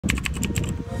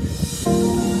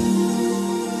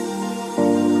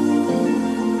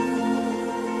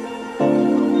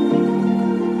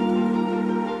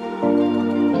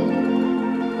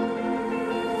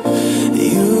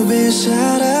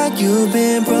shattered, you've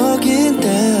been broken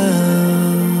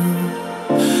down.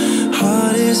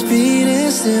 Heart is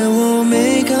beating, still won't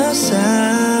make a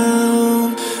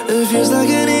sound. It feels like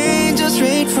an angel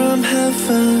straight from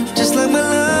heaven, just like my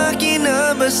lucky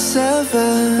number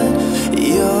 7.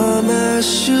 You're my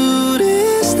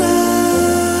shooting star.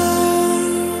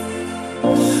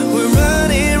 We're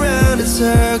running round in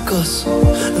circles,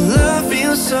 love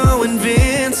feels so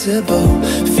invincible.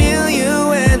 Feel you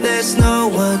when there's no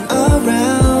one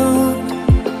around.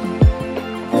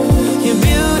 Your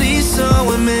beauty's so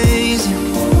amazing,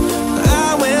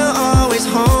 I will always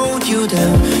hold you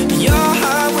down. Your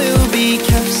heart will be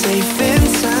kept safe and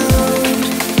sound.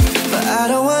 But I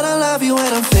don't wanna love you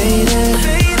when I'm faded.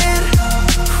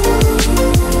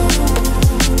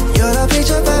 You're the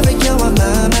picture perfect, you're on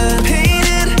my mind.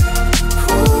 Painted.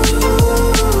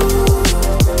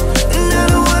 And I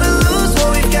don't wanna lose what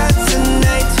we've got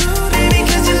tonight, baby,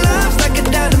 cause your love's like a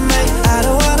dynamite. I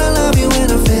don't wanna love you when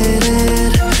I'm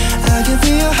faded. I can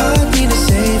feel your heartbeat to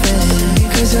save it,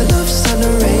 cause your love's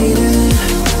underrated.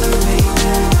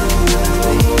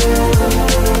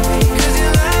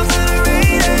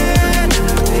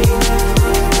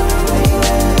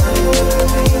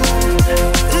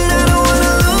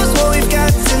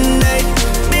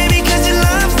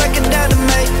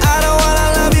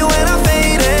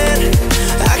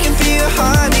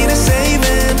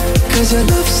 Your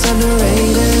love's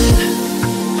underrated.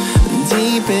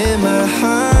 Deep in my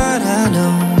heart, I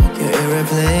know you're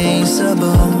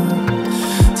irreplaceable.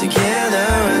 Together,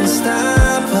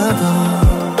 unstoppable.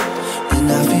 And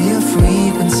I feel your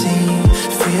frequency,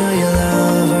 feel your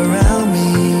love around me.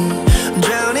 I'm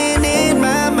drowning in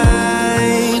my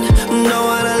mind, don't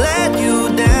wanna let you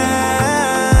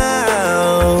down.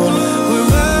 We're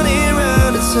running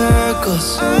round in circles,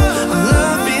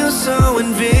 love feels so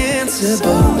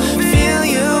invincible. Feel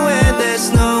you when there's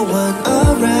no one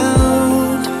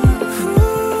around.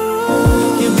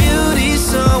 Your beauty's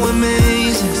so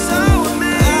amazing,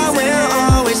 I will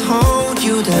always hold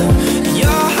you down.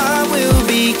 Your heart will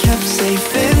be kept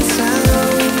safe and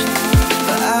sound.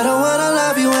 But I don't wanna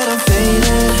love you when I'm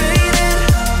faded.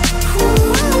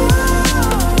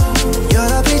 You're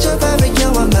the picture perfect,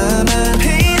 you're on my mind.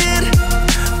 Painted.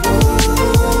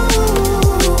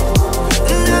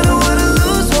 And I don't wanna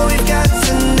lose what we've got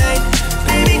tonight,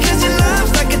 baby, cause your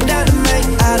love's like a dynamite.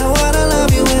 I don't wanna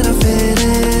love you when I'm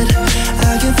faded.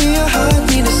 I can feel your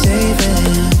heartbeat to save it,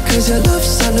 cause your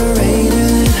love's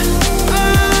underrated.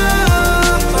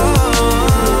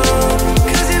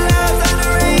 Cause your love's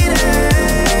underrated.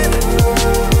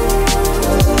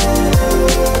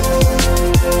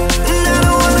 And I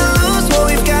don't wanna lose what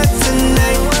we've got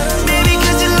tonight, baby,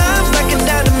 cause your love's like a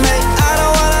dynamite. I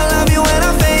don't wanna love you when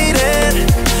I'm faded.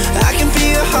 I can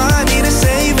feel your heart need a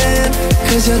saving,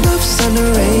 cause your love's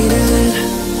underrated.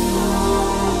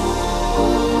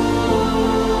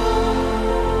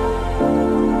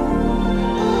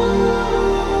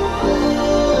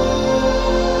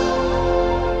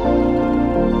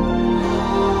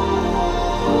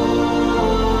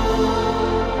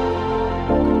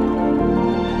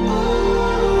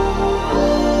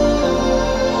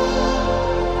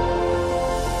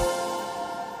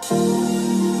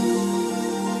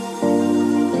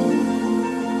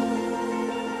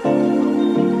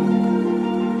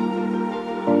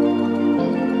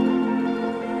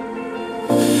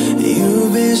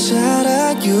 You've been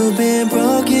shattered, you've been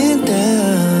broken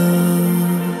down.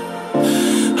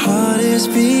 Heart is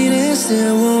beating,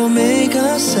 still won't make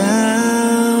a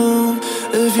sound.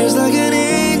 It feels like an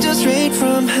angel straight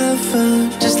from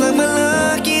heaven, just like my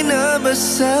lucky number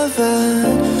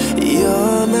 7.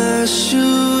 You're my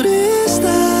shooting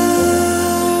star.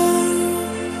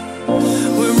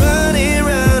 We're running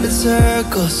round in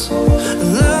circles,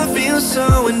 love feels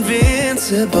so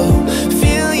invincible.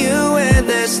 Feel you when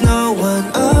there's no one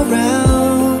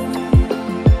around.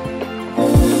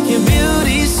 Your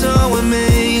beauty's so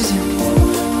amazing,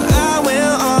 I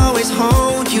will always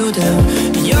hold you down.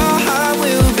 Your heart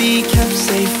will be kept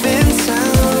safe and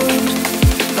sound.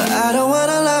 But I don't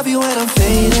wanna love you when I'm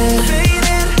faded.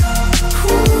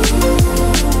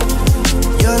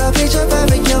 You're the picture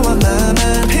perfect, you're on my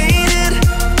mind. Painted.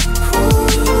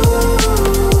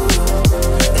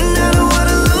 And I don't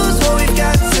wanna lose what we've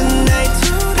got tonight,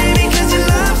 baby, cause your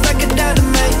love's like a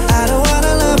dynamite. I don't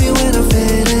wanna love you when I'm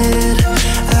faded.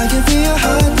 I can feel your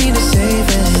heartbeat to save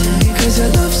it, cause your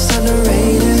love's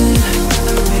underrated.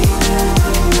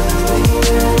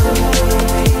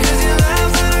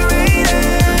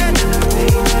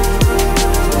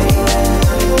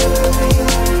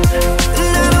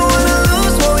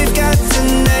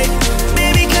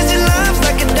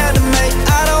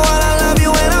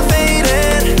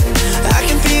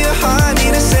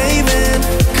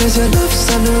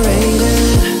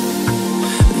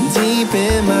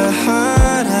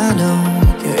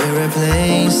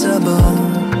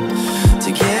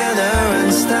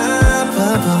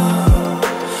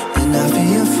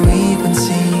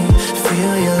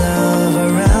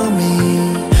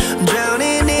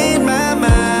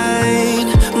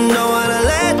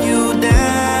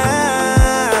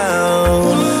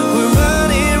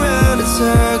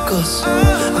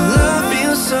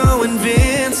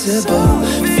 invincible.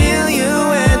 Feel you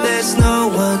when there's no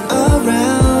one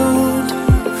around.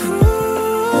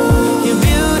 Your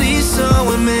beauty's so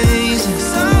amazing.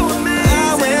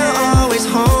 I will always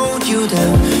hold you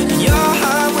down. Your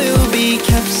heart will be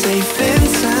kept safe and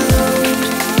sound.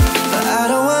 But I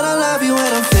don't wanna love you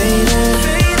when I'm faded.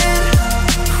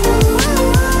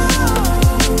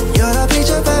 You're the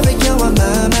picture perfect, you're on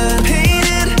my mind.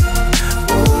 Painted.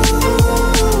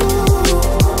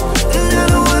 And I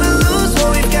don't wanna lose what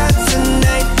we've got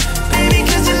tonight, baby,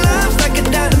 'cause your love's like a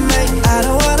dynamite. I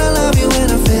don't wanna love you when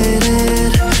I'm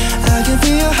faded. I can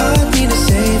feel your heartbeat to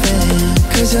save it,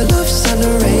 'cause your love's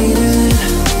underrated.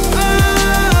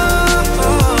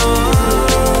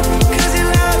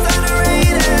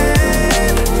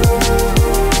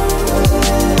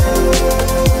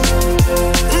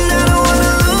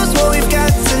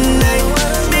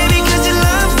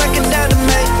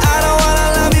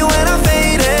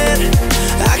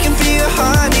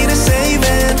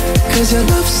 Cause your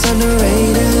love's underrated.